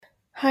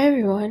Hi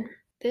everyone.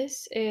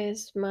 This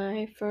is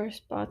my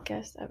first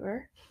podcast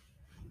ever,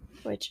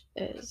 which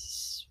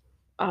is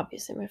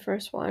obviously my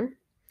first one.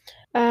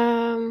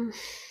 Um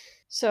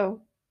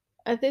so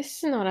this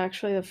is not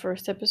actually the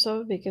first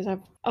episode because I've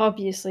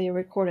obviously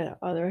recorded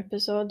other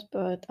episodes,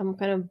 but I'm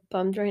kind of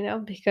bummed right now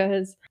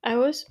because I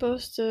was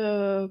supposed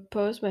to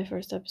post my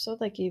first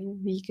episode like a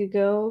week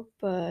ago,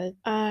 but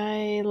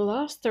I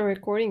lost the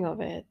recording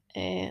of it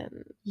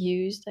and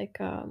used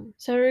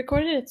so I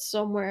recorded it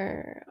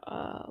somewhere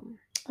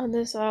on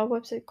this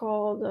website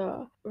called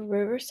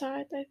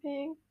Riverside, I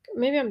think.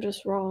 Maybe I'm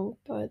just wrong,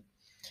 but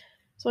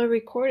so I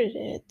recorded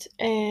it,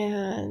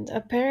 and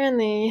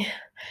apparently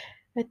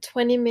a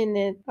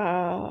 20-minute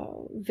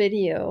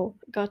video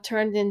got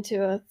turned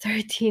into a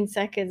 13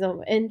 seconds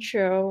of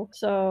intro.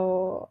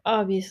 So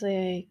obviously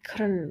I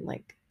couldn't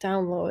like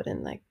download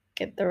and like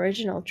get the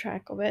original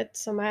track of it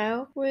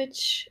somehow,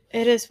 which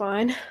it is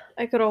fine.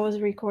 I could always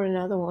record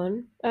another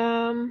one.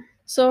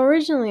 So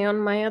originally on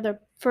my other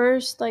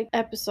first like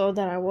episode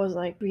that I was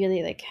like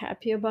really like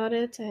happy about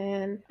it,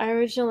 and I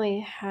originally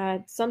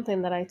had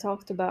something that I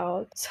talked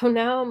about. So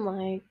now I'm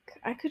like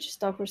I could just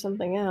talk for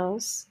something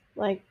else.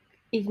 Like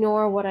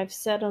ignore what I've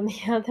said on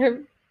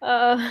the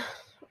uh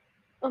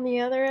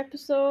other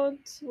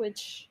episodes,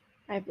 which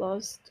I've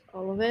lost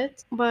all of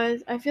it.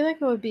 But I feel like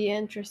it would be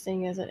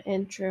interesting as an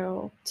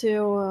intro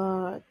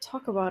to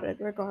talk about it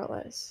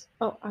regardless.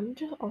 Oh, I'm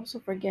just also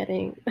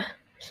forgetting.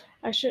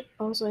 I should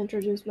also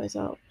introduce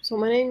myself. So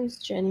my name is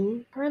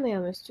Jenny. Currently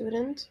I'm a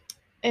student.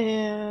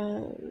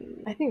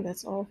 And I think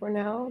that's all for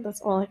now.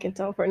 That's all I can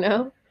tell for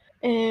now.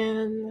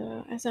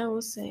 And as I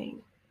was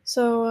saying,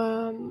 so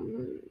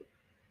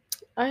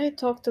I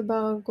talked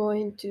about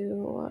going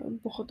to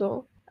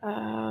Bordeaux,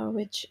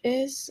 which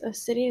is a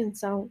city in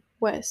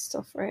southwest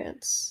of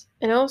France.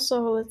 And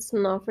also, let's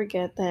not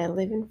forget that I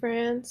live in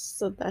France,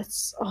 so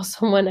that's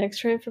also one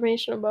extra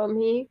information about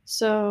me.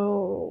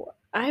 So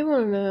I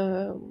went on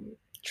a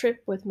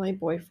trip with my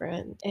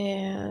boyfriend,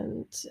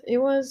 and it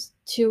was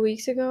 2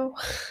 weeks ago.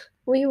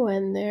 We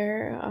went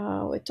there.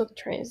 We took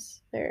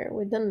trains there.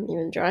 We didn't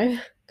even drive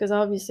because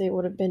obviously it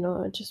would have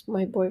been just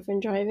my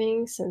boyfriend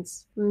driving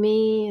since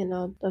me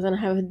and doesn't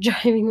have a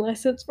driving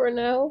license for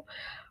now,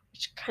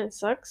 which kind of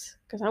sucks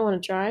because I want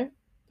to drive,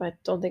 but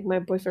don't think my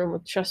boyfriend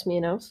would trust me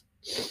enough.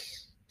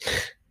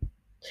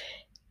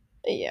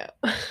 Yeah.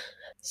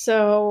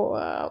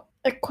 So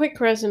a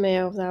quick resume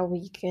of that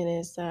weekend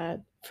is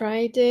that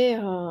Friday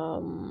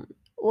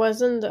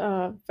wasn't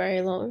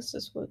very long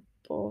since we're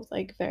both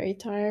like very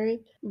tired,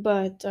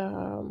 but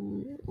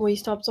we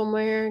stopped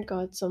somewhere,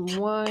 got some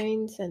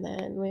wines, and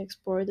then we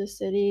explored the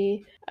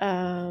city.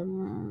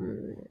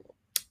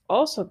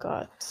 Also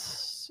got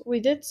we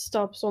did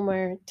stop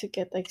somewhere to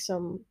get like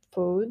some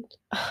food.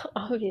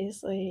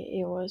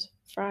 Obviously it was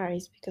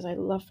fries because I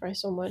love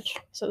fries so much.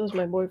 So does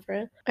my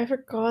boyfriend. I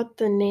forgot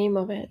the name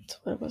of it,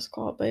 what it was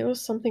called, but it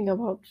was something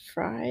about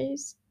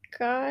fries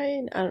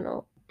guy. I don't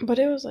know. But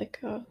it was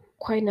like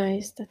quite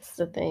nice, that's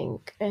the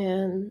thing.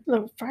 And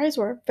the fries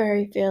were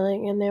very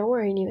filling and they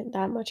weren't even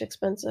that much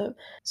expensive.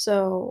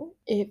 So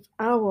if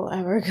I will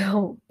ever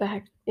go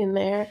back in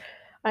there,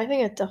 I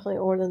think I'd definitely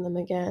order them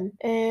again.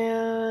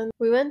 And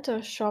we went to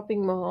a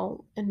shopping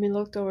mall and we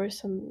looked over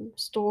some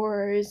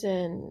stores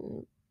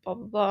and blah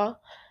blah blah.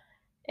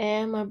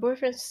 And my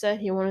boyfriend said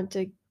he wanted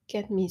to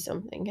get me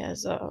something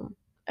as how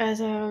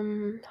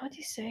do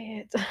you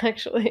say it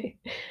actually?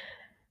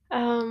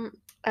 Um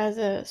as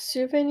a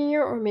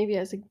souvenir or maybe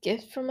as a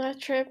gift from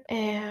that trip.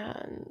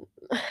 And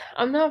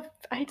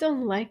I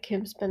don't like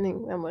him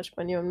spending that much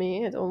money on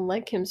me. I don't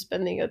like him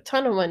spending a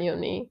ton of money on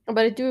me, but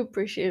I do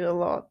appreciate it a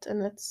lot, and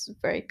that's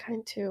very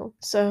kind too.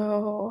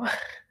 So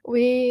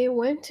we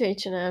went to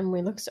H&M,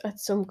 we looked at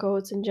some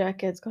coats and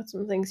jackets, got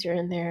some things here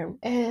and there,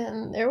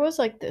 and there was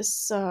like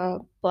this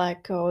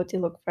black coat.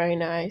 It looked very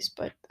nice,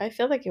 but I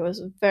felt like it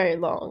was very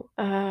long.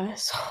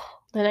 So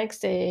the next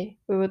day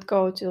we would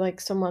go to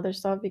like some other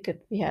stuff because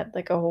we had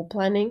like a whole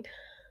planning.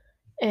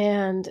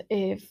 And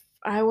if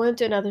I went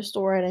to another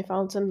store and I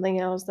found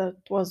something else that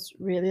was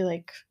really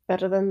like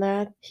better than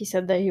that, he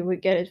said that he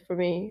would get it for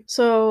me.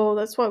 So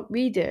that's what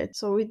we did.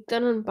 So we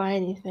didn't buy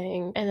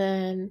anything. And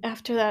then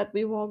after that,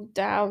 we walked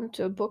down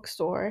to a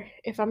bookstore,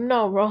 if I'm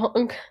not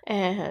wrong.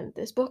 And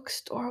this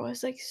bookstore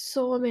was like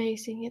so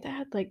amazing. It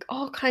had like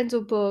all kinds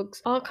of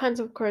books, all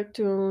kinds of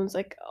cartoons,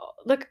 like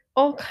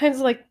all kinds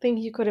of like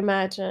things you could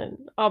imagine.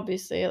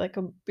 Obviously, like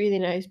a really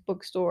nice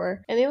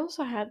bookstore. And they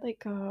also had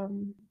like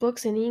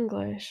books in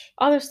English,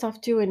 other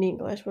stuff too in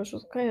English, which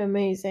was kind of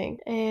amazing.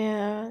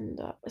 And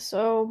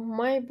so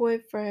my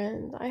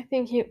boyfriend, I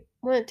think he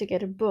wanted to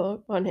get a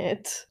book on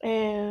it,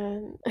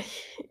 and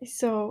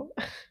so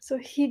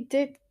he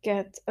did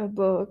get a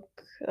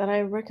book that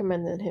I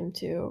recommended him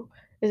to.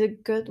 It's a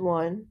good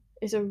one.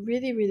 It's a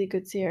really, really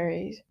good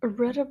series. I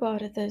read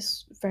about it.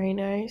 That's very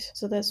nice.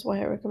 So that's why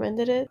I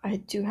recommended it. I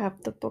do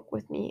have the book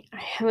with me. I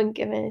haven't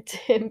given it to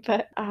him,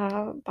 but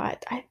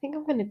I think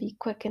I'm gonna be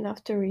quick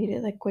enough to read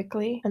it like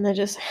quickly and then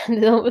just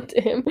hand it over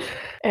to him.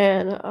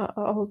 And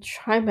I'll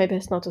try my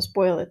best not to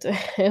spoil it to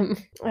him.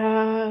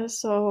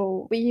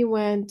 So we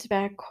went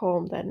back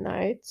home that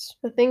night.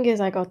 The thing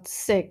is, I got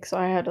sick, so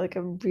I had like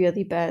a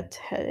really bad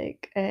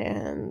headache,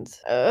 and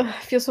I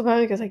feel so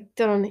bad because I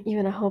didn't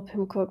even help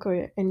him cook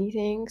or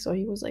anything. So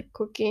he was like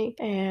cooking,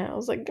 and I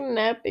was like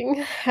napping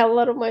hell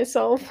out of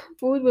myself.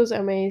 Food was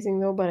amazing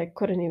though, but I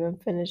couldn't even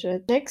finish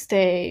it. Next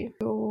day,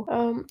 so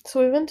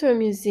we went to a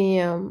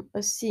museum,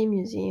 a sea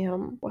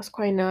museum. Was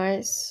quite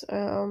nice.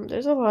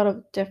 There's a lot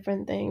of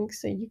different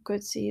things that you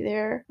could see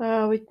there.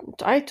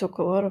 I took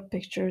a lot of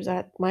pictures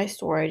at my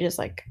store. I just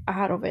like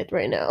out of it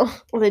right now.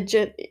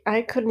 Legit,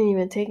 I couldn't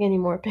even take any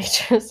more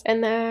pictures.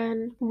 And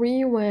then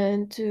we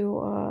went to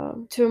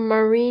a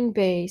marine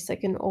base,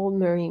 like an old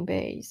marine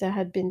base that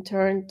had been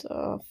turned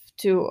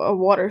to a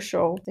water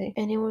show thing,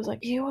 and it was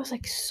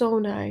like so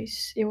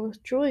nice. It was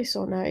truly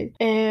so nice,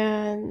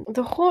 and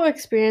the whole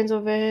experience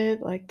of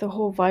it, like the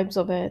whole vibes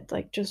of it,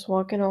 like just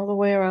walking all the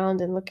way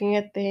around and looking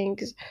at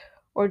things,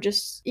 or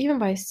just even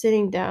by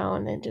sitting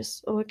down and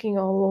just looking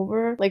all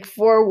over, like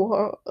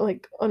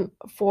like on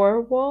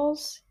four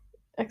walls.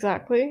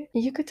 Exactly.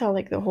 You could tell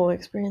like the whole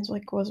experience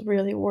like was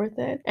really worth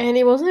it. And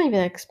it wasn't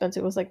even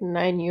expensive. It was like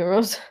 9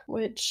 euros,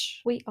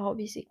 which we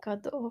obviously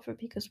got the offer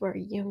because we're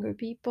younger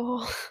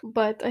people.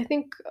 But I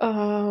think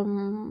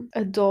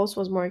adults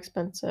was more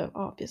expensive,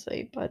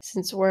 obviously. But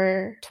since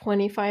we're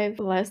 25,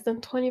 less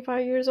than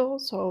 25 years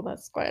old, so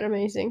that's quite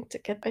amazing to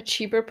get a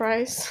cheaper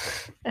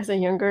price as a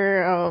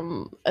younger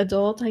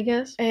adult, I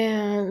guess.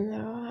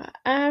 And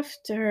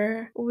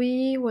after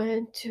we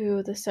went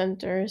to the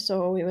center,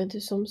 so we went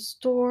to some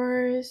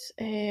stores,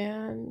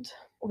 and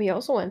we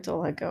also went to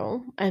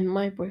Lego, and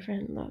my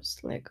boyfriend loves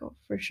Lego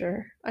for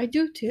sure. I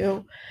do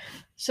too.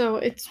 So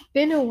it's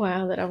been a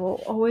while that I've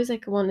always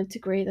like wanted to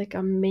create like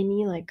a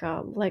mini like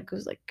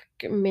Legos, like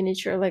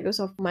miniature Legos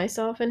of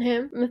myself and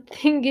him. The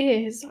thing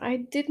is,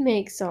 I did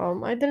make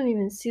some. I didn't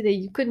even see that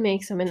you could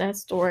make some in that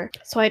store.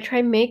 So I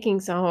tried making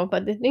some,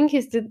 but the thing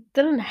is, they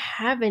didn't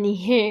have any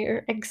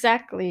hair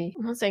exactly.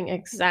 I'm not saying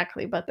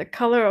exactly, but the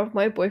color of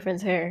my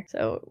boyfriend's hair.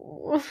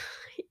 So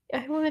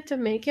I wanted to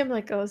make him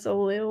like as a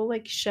little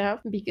like chef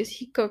because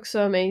he cooks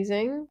so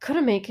amazing.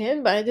 Couldn't make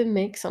it, but I did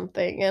make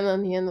something, and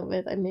on the end of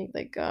it, I made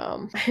like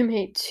I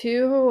made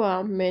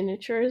two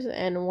miniatures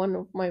and one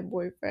of my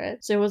boyfriend.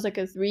 So it was like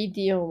a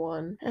 3D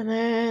one. And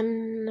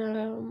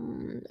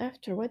then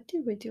after, what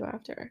did we do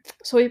after?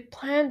 So we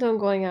planned on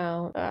going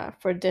out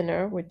for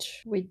dinner,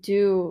 which we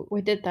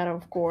did that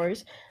of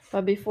course.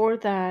 But before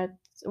that,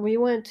 we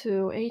went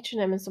to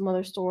H&M and some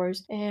other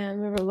stores,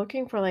 and we were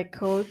looking for like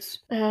coats.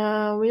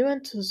 We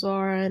went to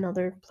Zara and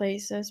other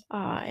places.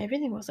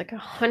 Everything was like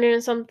 100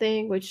 and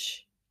something,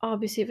 which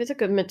obviously if it's a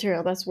good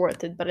material, that's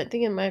worth it. But I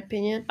think in my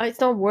opinion, it's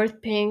not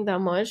worth paying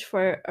that much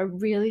for a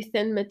really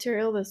thin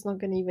material that's not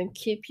gonna even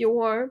keep you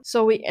warm.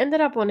 So we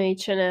ended up on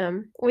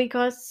H&M. We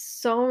got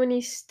so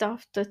many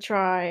stuff to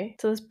try.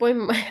 To this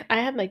point, I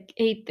had like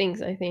 8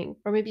 things, I think,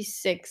 or maybe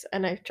 6,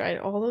 and I've tried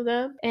all of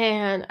them.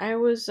 And I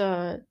was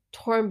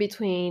torn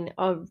between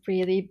a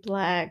really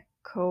black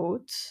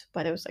coat,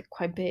 but it was like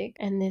quite big,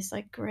 and this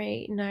like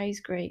nice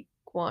gray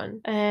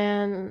one.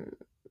 And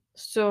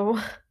so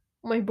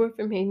my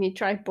boyfriend made me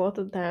try both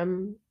of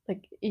them,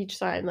 like each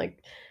side.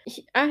 Like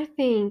I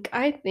think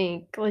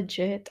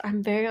legit,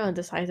 I'm very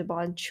undecisive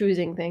on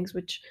choosing things,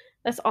 which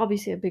that's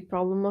obviously a big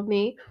problem of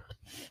me.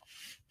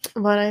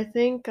 But I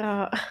think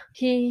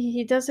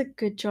he does a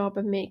good job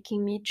of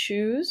making me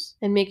choose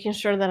and making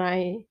sure that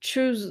I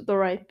choose the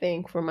right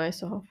thing for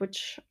myself,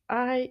 which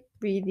I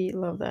really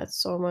love that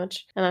so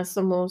much. And that's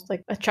the most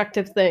like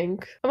attractive thing.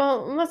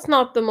 Well, that's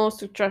not the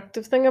most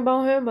attractive thing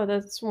about him, but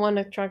that's one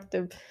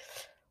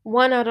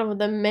out of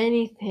the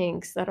many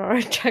things that are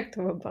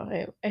attractive about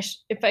him.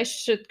 If I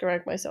should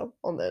correct myself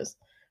on this,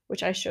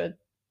 which I should,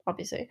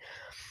 obviously.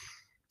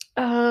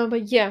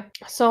 But yeah,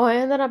 so I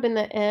ended up in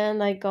the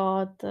end, I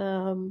got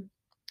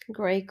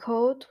gray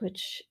coat,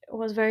 which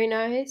was very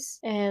nice,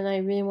 and I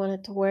really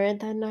wanted to wear it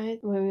that night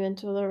when we went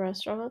to the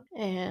restaurant.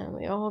 And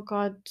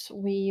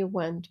we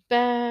went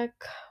back,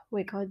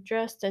 we got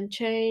dressed and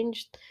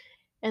changed,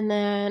 and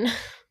then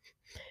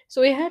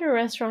so we had a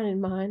restaurant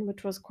in mind,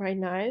 which was quite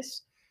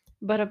nice,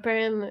 but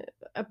apparently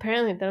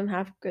it didn't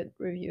have good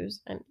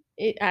reviews, and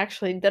it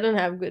actually didn't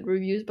have good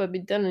reviews, but we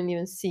didn't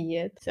even see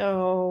it.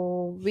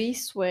 So we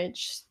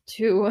switched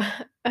to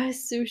a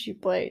sushi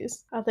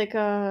place. Like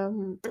a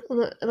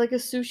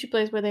sushi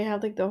place where they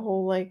have like the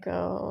whole like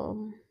how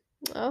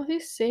do you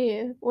say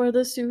it? Where the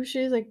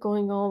sushi is like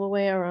going all the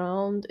way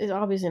around. It's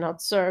obviously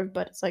not served,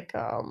 but it's like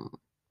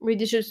where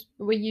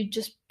you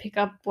just pick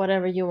up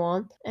whatever you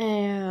want.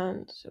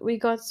 And we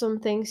got some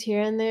things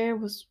here and there. It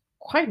was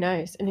quite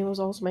nice, and it was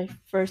also my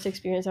first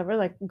experience ever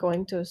like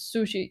going to a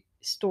sushi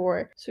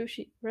store,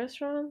 sushi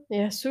restaurant.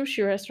 Yeah,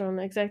 sushi restaurant,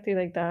 exactly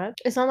like that.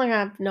 It's not like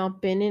I've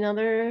not been in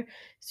other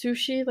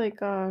sushi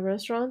like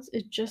restaurants.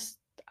 It just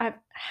I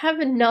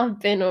haven't not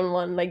been on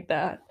one like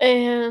that,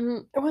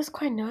 and it was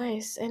quite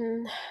nice,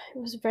 and it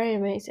was very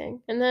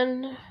amazing. And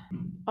then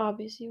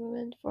obviously we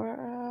went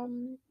for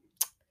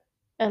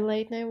a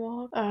late night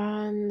walk,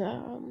 and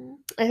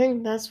I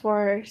think that's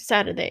for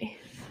Saturday.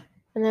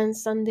 And then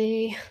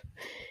Sunday,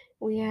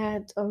 we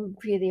had a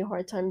really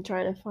hard time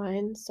trying to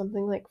find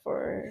something like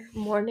for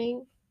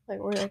morning. Like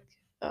we're like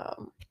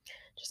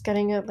just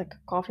getting a like a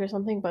coffee or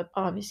something, but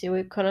obviously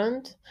we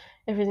couldn't.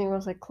 Everything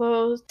was like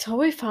closed. So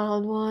we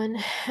found one,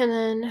 and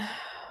then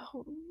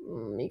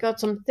we got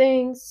some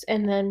things,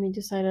 and then we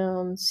decided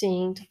on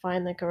seeing to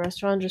find like a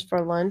restaurant just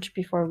for lunch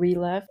before we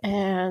left.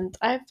 And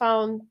I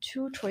found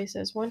two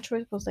choices. One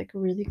choice was like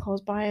really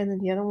close by, and then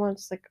the other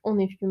one's like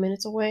only a few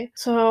minutes away.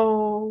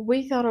 So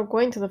we thought of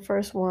going to the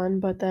first one,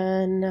 but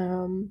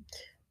then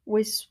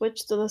we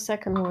switched to the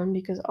second one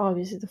because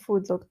obviously the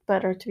food looked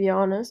better, to be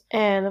honest,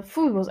 and the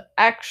food was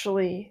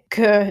actually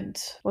good.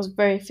 It was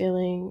very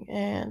filling,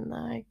 and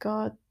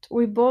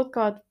we both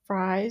got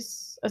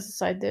fries as a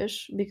side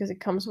dish because it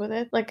comes with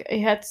it. Like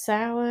it had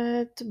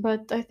salad,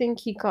 but I think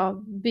he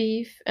got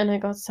beef and I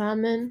got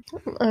salmon.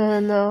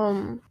 And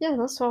yeah,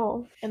 that's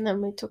all. And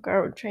then we took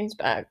our trains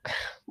back,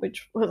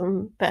 which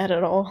wasn't bad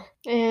at all.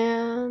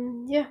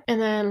 And yeah, and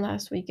then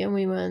last weekend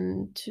we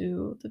went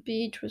to the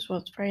beach, which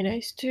was very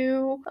nice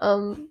too.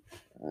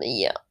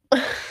 Yeah.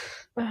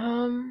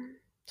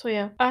 So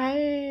yeah,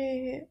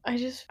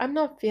 I'm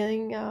not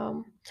feeling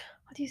how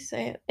do you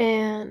say it?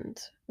 And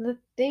the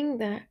thing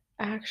that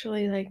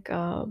actually like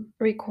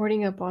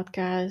recording a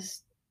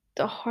podcast,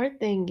 the hard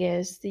thing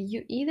is that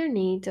you either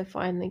need to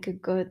find like a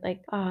good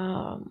like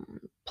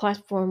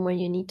platform where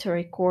you need to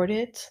record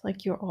it,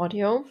 like your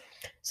audio,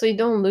 so you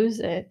don't lose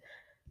it.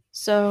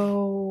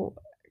 So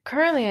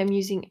currently I'm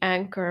using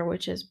Anchor,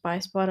 which is by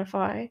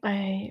Spotify.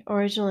 I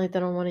originally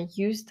didn't want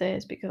to use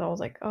this because I was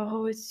like,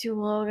 oh, it's too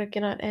long, I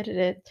cannot edit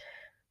it.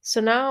 So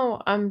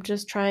now I'm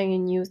just trying a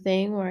new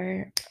thing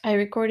where I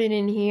record it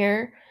in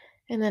here,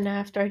 and then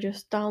after I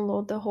just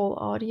download the whole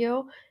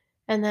audio,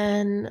 and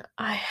then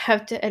I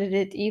have to edit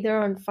it either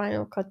on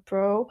Final Cut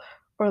Pro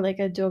or like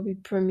Adobe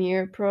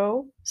Premiere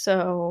Pro.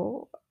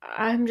 So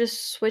I'm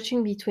just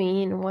switching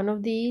between one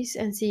of these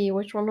and see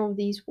which one of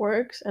these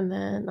works, and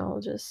then I'll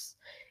just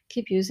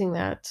keep using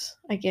that,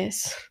 I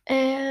guess.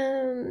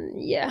 And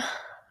yeah,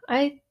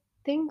 I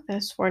think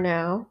that's for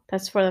now.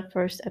 That's for the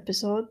first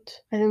episode.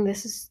 I think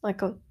this is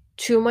like a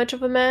too much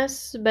of a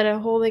mess, but a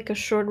whole like a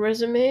short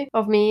resume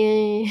of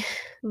me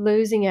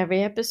losing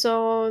every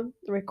episode,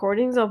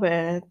 recordings of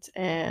it,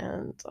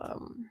 and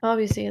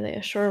obviously like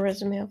a short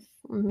resume of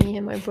me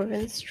and my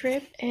boyfriend's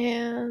trip.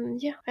 And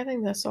yeah, I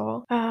think that's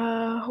all.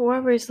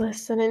 Whoever is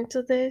listening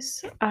to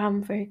this,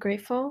 I'm very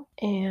grateful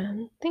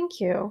and thank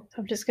you.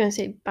 So I'm just gonna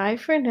say bye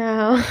for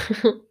now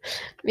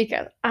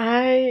because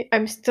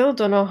I'm still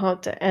don't know how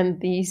to end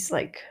these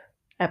like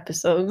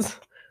episodes,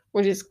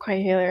 which is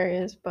quite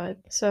hilarious. But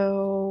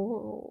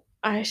so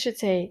I should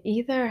say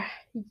either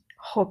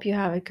hope you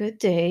have a good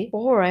day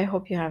or I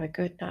hope you have a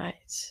good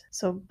night.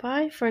 So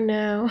bye for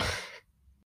now.